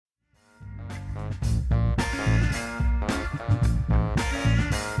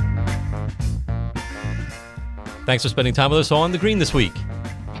Thanks for spending time with us on The Green this week.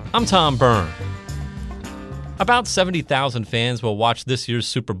 I'm Tom Byrne. About 70,000 fans will watch this year's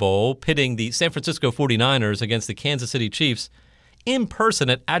Super Bowl, pitting the San Francisco 49ers against the Kansas City Chiefs in person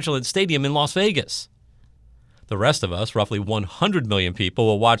at Allegiant Stadium in Las Vegas. The rest of us, roughly 100 million people,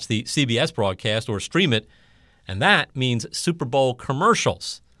 will watch the CBS broadcast or stream it, and that means Super Bowl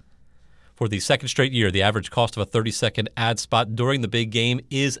commercials. For the second straight year, the average cost of a 30-second ad spot during the big game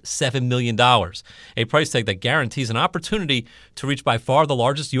is $7 million, a price tag that guarantees an opportunity to reach by far the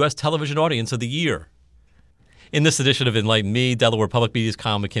largest U.S. television audience of the year. In this edition of Enlighten Me, Delaware Public Media's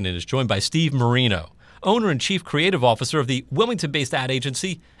Kyle McKinnon is joined by Steve Merino, owner and chief creative officer of the Wilmington-based ad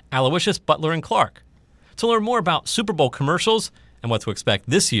agency Aloysius Butler and Clark, to learn more about Super Bowl commercials and what to expect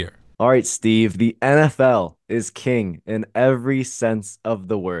this year. All right, Steve, the NFL is king in every sense of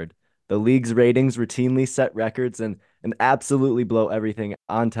the word. The league's ratings routinely set records and absolutely blow everything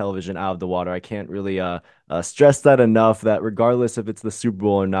on television out of the water. I can't really stress that enough, that regardless if it's the Super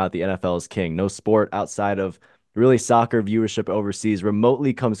Bowl or not, the NFL is king. No sport outside of really soccer viewership overseas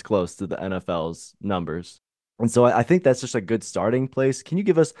remotely comes close to the NFL's numbers. And so I think that's just a good starting place. Can you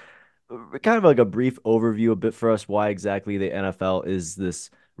give us kind of like a brief overview a bit for us why exactly the NFL is this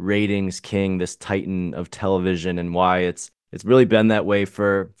ratings king, this titan of television, and why it's really been that way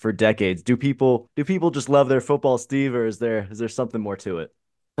for decades? Do people just love their football, Steve, or is there something more to it?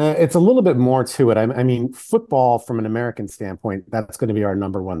 It's a little bit more to it. I mean, football from an American standpoint, that's going to be our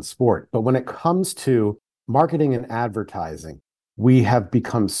number one sport. But when it comes to marketing and advertising, we have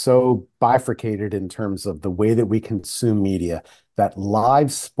become so bifurcated in terms of the way that we consume media that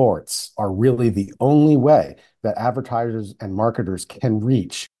live sports are really the only way that advertisers and marketers can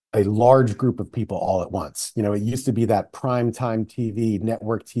reach a large group of people all at once. You know, it used to be that primetime TV,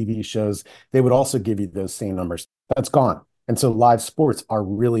 network TV shows, they would also give you those same numbers. That's gone. And so live sports are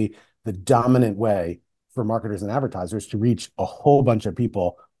really the dominant way for marketers and advertisers to reach a whole bunch of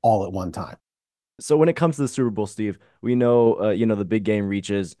people all at one time. So when it comes to the Super Bowl, Steve, we know, the big game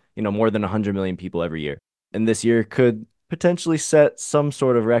reaches, more than 100 million people every year. And this year could potentially set some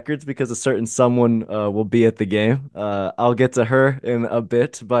sort of records because a certain someone will be at the game. I'll get to her in a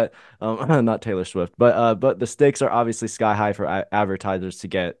bit, but not Taylor Swift. But the stakes are obviously sky high for advertisers to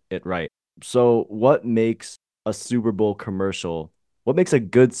get it right. So what makes a Super Bowl commercial? What makes a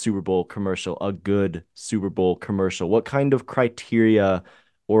good Super Bowl commercial a good Super Bowl commercial? What kind of criteria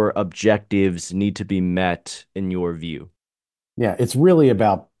or objectives need to be met in your view? Yeah, it's really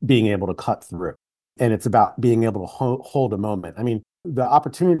about being able to cut through. And it's about being able to hold a moment. I mean, the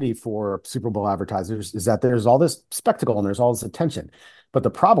opportunity for Super Bowl advertisers is that there's all this spectacle and there's all this attention. But the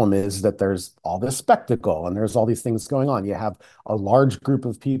problem is that there's all this spectacle and there's all these things going on. You have a large group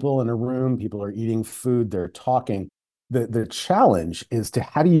of people in a room. People are eating food. They're talking. The challenge is to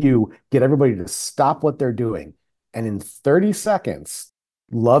how do you get everybody to stop what they're doing and in 30 seconds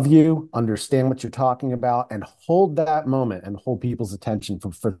love you, understand what you're talking about, and hold that moment and hold people's attention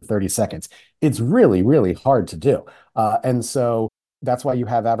for 30 seconds. It's really, really hard to do. And so that's why you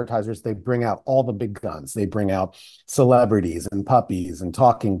have advertisers, they bring out all the big guns. They bring out celebrities and puppies and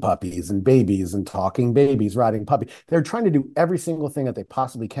talking puppies and babies and talking babies riding puppy. They're trying to do every single thing that they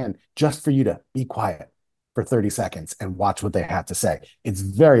possibly can just for you to be quiet for 30 seconds and watch what they have to say. It's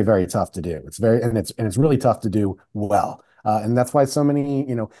very, very tough to do. It's really tough to do well. And that's why so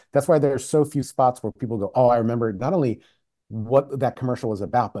many, that's why there's so few spots where people go, oh, I remember not only what that commercial was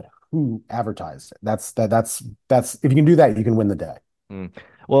about, but who advertised it. That's if you can do that, you can win the day.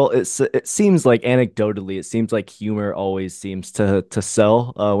 Well, it seems like anecdotally, it seems like humor always seems to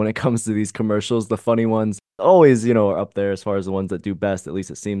sell when it comes to these commercials. The funny ones always, are up there as far as the ones that do best. At least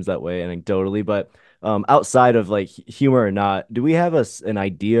it seems that way anecdotally. But outside of like humor or not, do we have an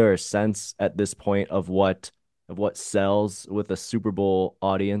idea or sense at this point of what sells with a Super Bowl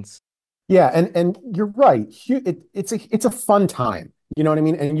audience? Yeah, and you're right. It's a fun time. You know what I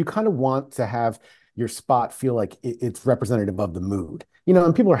mean? And you kind of want to have your spot feel like it's representative of the mood.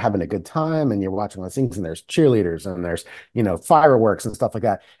 And people are having a good time and you're watching all these things and there's cheerleaders and there's, fireworks and stuff like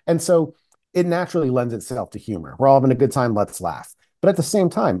that. And so it naturally lends itself to humor. We're all having a good time, let's laugh. But at the same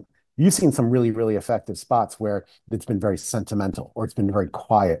time, you've seen some really, really effective spots where it's been very sentimental or it's been very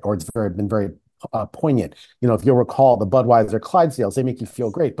quiet or been very poignant. If you'll recall the Budweiser Clydesdales, they make you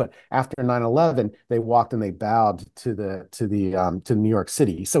feel great. But after 9/11, they walked and they bowed to New York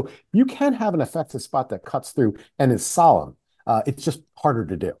City. So you can have an effective spot that cuts through and is solemn. It's just harder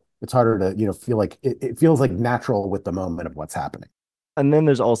to do. It's harder to, feel like it feels like natural with the moment of what's happening. And then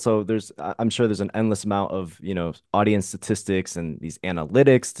I'm sure there's an endless amount of, audience statistics and these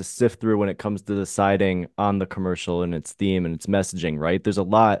analytics to sift through when it comes to deciding on the commercial and its theme and its messaging, right? There's a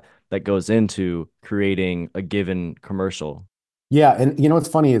lot that goes into creating a given commercial. Yeah, and what's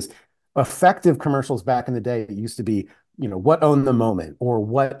funny is effective commercials back in the day, it used to be, what owned the moment or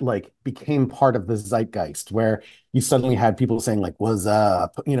what like became part of the zeitgeist, where you suddenly had people saying like, "What's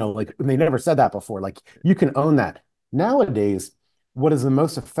up?" Like they never said that before. Like you can own that. Nowadays, what is the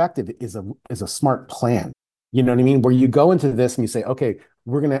most effective is a smart plan. You know what I mean? Where you go into this and you say, "Okay,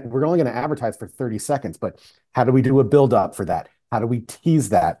 we're only gonna advertise for 30 seconds, but how do we do a build up for that? How do we tease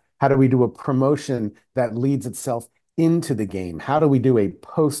that? How do we do a promotion that leads itself into the game? How do we do a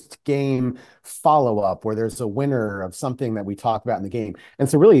post-game follow-up where there's a winner of something that we talk about in the game?" And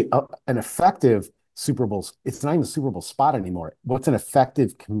so really an effective Super Bowl, it's not even a Super Bowl spot anymore. What's an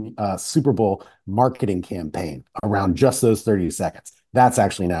effective Super Bowl marketing campaign around just those 30 seconds? That's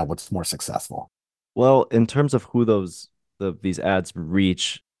actually now what's more successful. Well, in terms of who these ads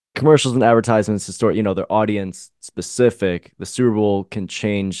reach, commercials and advertisements they're audience specific. The Super Bowl can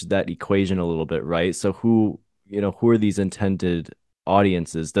change that equation a little bit, right? So who are these intended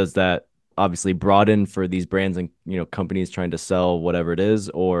audiences? Does that obviously broaden for these brands and, companies trying to sell whatever it is?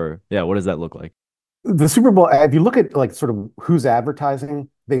 Or yeah, what does that look like? The Super Bowl, if you look at like sort of who's advertising,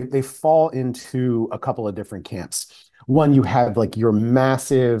 they fall into a couple of different camps. One, you have like your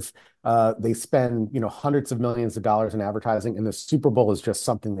massive, they spend, hundreds of millions of dollars in advertising, and the Super Bowl is just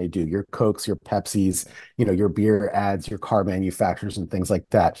something they do. Your Cokes, your Pepsis, your beer ads, your car manufacturers, and things like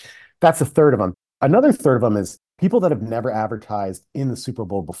that. That's a third of them. Another third of them is people that have never advertised in the Super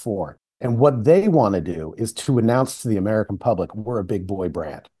Bowl before. And what they want to do is to announce to the American public, we're a big boy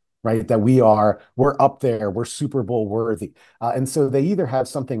brand, right? That we're up there, we're Super Bowl worthy. And so they either have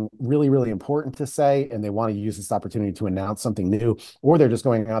something really, really important to say, and they want to use this opportunity to announce something new, or they're just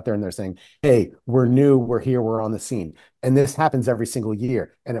going out there and they're saying, hey, we're new, we're here, we're on the scene. And this happens every single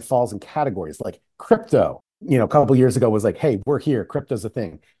year. And it falls in categories like crypto, a couple of years ago was like, hey, we're here, crypto's a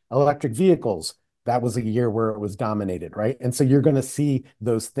thing. Electric vehicles, that was a year where it was dominated, right? And so you're going to see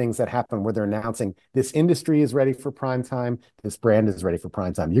those things that happen where they're announcing this industry is ready for prime time, this brand is ready for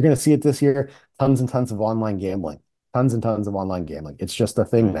prime time. You're going to see it this year, tons and tons of online gambling, tons and tons of online gambling. It's just a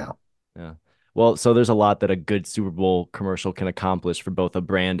thing now. Yeah. Well, so there's a lot that a good Super Bowl commercial can accomplish for both a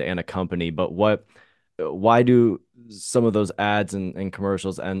brand and a company, but why do some of those ads and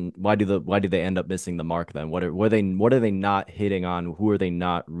commercials, and why do they end up missing the mark then? What are they not hitting on? Who are they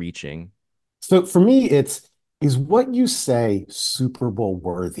not reaching? So for me, is what you say Super Bowl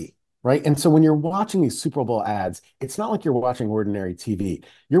worthy, right? And so when you're watching these Super Bowl ads, it's not like you're watching ordinary TV.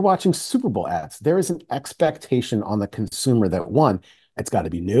 You're watching Super Bowl ads. There is an expectation on the consumer that one, it's got to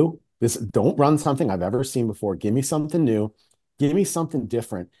be new. Don't run something I've ever seen before. Give me something new. Give me something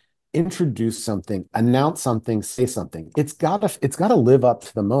different. Introduce something, announce something, say something. It's gotta live up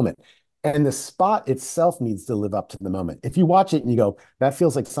to the moment. And the spot itself needs to live up to the moment. If you watch it and you go, that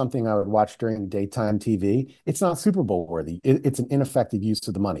feels like something I would watch during daytime TV, it's not Super Bowl worthy. It's an ineffective use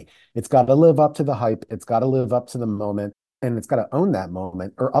of the money. It's got to live up to the hype. It's got to live up to the moment, and it's got to own that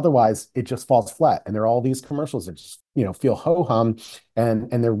moment, or otherwise it just falls flat. And there are all these commercials that just, feel ho hum,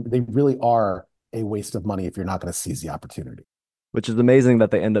 and they really are a waste of money if you're not going to seize the opportunity. Which is amazing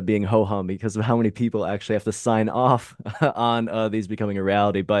that they end up being ho-hum because of how many people actually have to sign off on these becoming a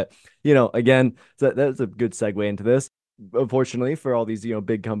reality. But, again, that's a good segue into this. Unfortunately, for all these,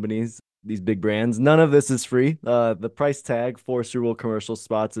 big companies, these big brands, none of this is free. The price tag for Super Bowl commercial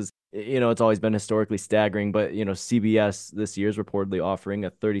spots is, it's always been historically staggering. But, CBS this year is reportedly offering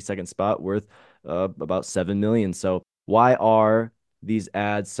a 30-second spot worth about $7 million. So why are these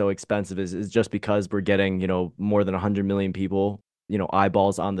ads so expensive? Is just because we're getting, more than 100 million people,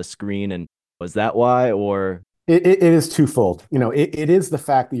 eyeballs on the screen? And was that why? Or it is twofold. It is the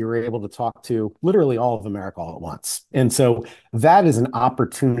fact that you're able to talk to literally all of America all at once. And so that is an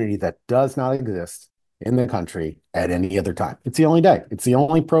opportunity that does not exist in the country at any other time. It's the only day. It's the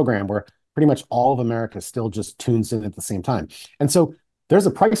only program where pretty much all of America still just tunes in at the same time. And so there's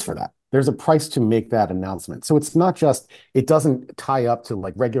a price for that. There's a price to make that announcement. So it's not just, it doesn't tie up to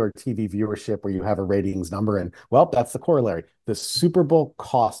like regular TV viewership where you have a ratings number and, well, that's the corollary. The Super Bowl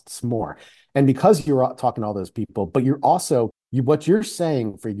costs more. And because you're talking to all those people, but you're also, what you're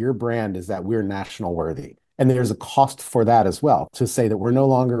saying for your brand is that we're national worthy. And there's a cost for that as well, to say that we're no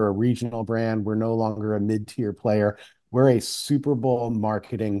longer a regional brand. We're no longer a mid-tier player. We're a Super Bowl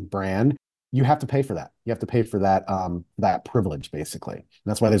marketing brand. You have to pay for that. You have to pay for that privilege, basically. And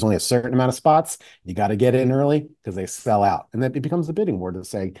that's why there's only a certain amount of spots. You got to get in early because they sell out. And then it becomes a bidding war to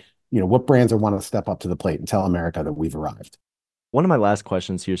say, what brands are want to step up to the plate and tell America that we've arrived. One of my last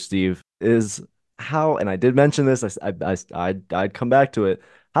questions here, Steve, is how, and I did mention this, I'd come back to it.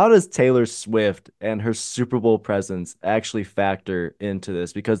 how does Taylor Swift and her Super Bowl presence actually factor into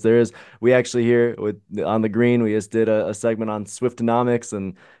this? Because we actually here on the green, we just did a segment on Swiftonomics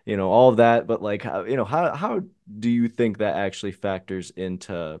and, all of that. But like, how do you think that actually factors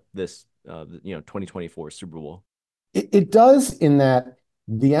into this, 2024 Super Bowl? It does, in that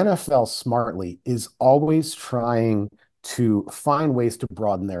the NFL smartly is always trying to find ways to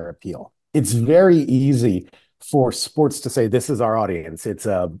broaden their appeal. It's very easy for sports to say, this is our audience. It's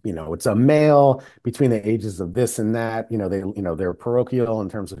a male between the ages of this and that. They're parochial in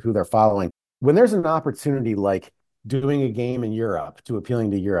terms of who they're following. When there's an opportunity like doing a game in Europe, to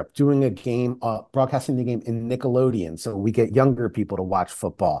appealing to Europe, doing a game, broadcasting the game in Nickelodeon, so we get younger people to watch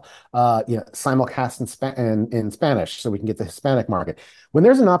football, simulcast in Spanish, so we can get the Hispanic market. When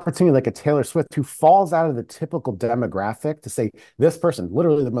there's an opportunity like a Taylor Swift who falls out of the typical demographic to say, this person,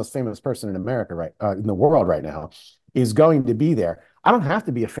 literally the most famous person in America, in the world right now, is going to be there. I don't have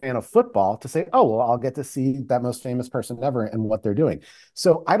to be a fan of football to say, oh, well, I'll get to see that most famous person ever and what they're doing.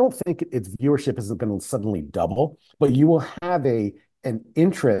 So I don't think its viewership isn't going to suddenly double, but you will have an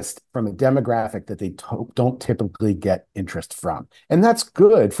interest from a demographic that they don't typically get interest from. And that's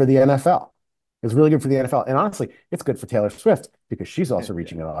good for the NFL. It's really good for the NFL. And honestly, it's good for Taylor Swift because she's also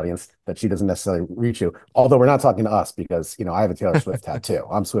reaching an audience that she doesn't necessarily reach you. Although we're not talking to us because, I have a Taylor Swift tattoo.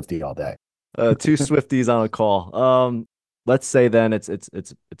 I'm Swiftie all day. Two Swifties on a call. Let's say then it's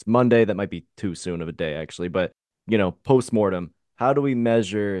Monday. That might be too soon of a day, actually. But, post-mortem, how do we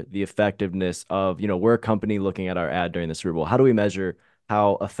measure the effectiveness of, we're a company looking at our ad during the Super Bowl. How do we measure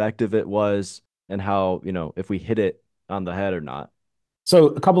how effective it was and how, if we hit it on the head or not? So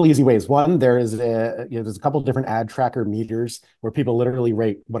a couple of easy ways. One, there's a couple of different ad tracker meters where people literally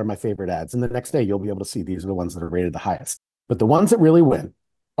rate what are my favorite ads. And the next day you'll be able to see these are the ones that are rated the highest. But the ones that really win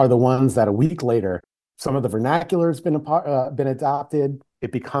are the ones that a week later, some of the vernacular has been adopted.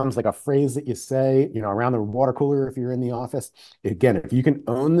 It becomes like a phrase that you say, around the water cooler if you're in the office. Again, if you can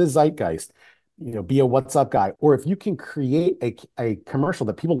own the zeitgeist, be a what's up guy, or if you can create a commercial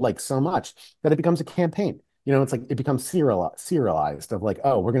that people like so much that it becomes a campaign. It's like it becomes serialized of like,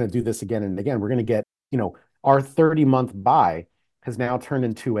 oh, we're going to do this again and again. We're going to get, our 30-month buy has now turned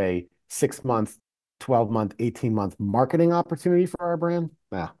into a 6-month, 12-month, 18-month marketing opportunity for our brand.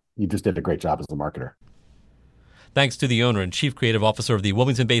 You just did a great job as a marketer. Thanks to the owner and chief creative officer of the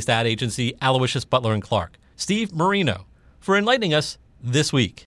Wilmington-based ad agency, Aloysius Butler and Clark, Steve Merino, for enlightening us this week.